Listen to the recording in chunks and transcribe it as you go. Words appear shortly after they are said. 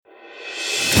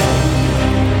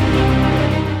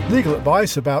Legal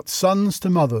advice about sons to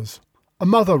mothers. A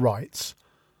mother writes,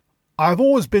 I have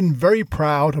always been very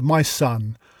proud of my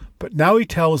son, but now he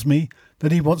tells me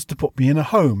that he wants to put me in a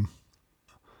home.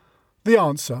 The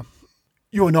answer: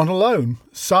 you are not alone.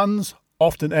 Sons,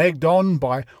 often egged on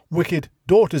by wicked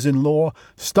daughters-in-law,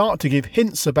 start to give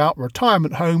hints about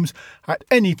retirement homes at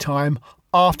any time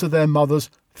after their mother's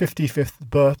 55th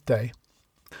birthday.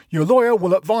 Your lawyer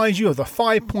will advise you of the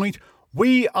 5-point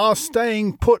 "we are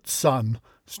staying put, son"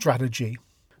 strategy.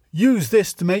 Use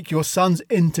this to make your son's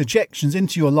interjections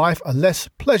into your life a less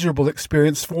pleasurable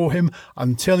experience for him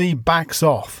until he backs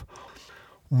off.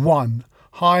 1.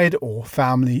 Hide all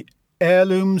family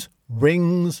heirlooms,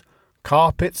 rings,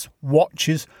 carpets,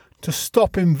 watches to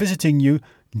stop him visiting you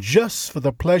just for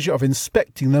the pleasure of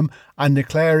inspecting them and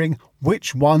declaring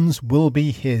which ones will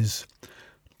be his.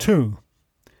 2.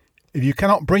 If you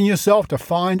cannot bring yourself to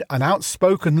find an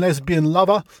outspoken lesbian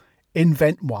lover,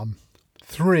 invent one.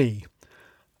 3.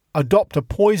 Adopt a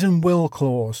poison will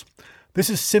clause. This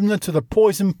is similar to the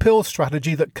poison pill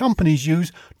strategy that companies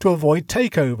use to avoid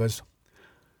takeovers.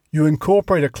 You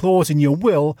incorporate a clause in your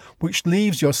will which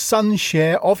leaves your son's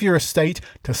share of your estate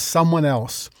to someone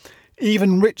else.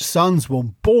 Even rich sons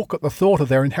will balk at the thought of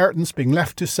their inheritance being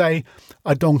left to, say,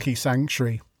 a donkey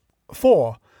sanctuary.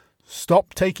 4.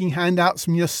 Stop taking handouts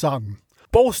from your son.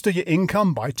 Bolster your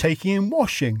income by taking in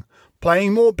washing,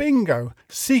 playing more bingo,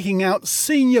 seeking out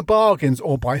senior bargains,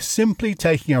 or by simply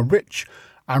taking a rich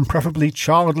and preferably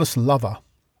childless lover.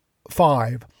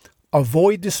 5.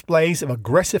 Avoid displays of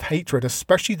aggressive hatred,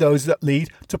 especially those that lead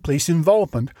to police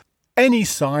involvement. Any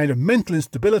sign of mental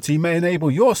instability may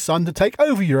enable your son to take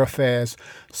over your affairs.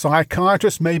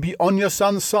 Psychiatrists may be on your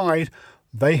son's side.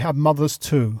 They have mothers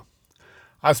too.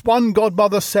 As one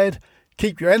godmother said,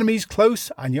 keep your enemies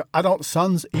close and your adult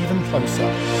sons even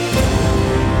closer.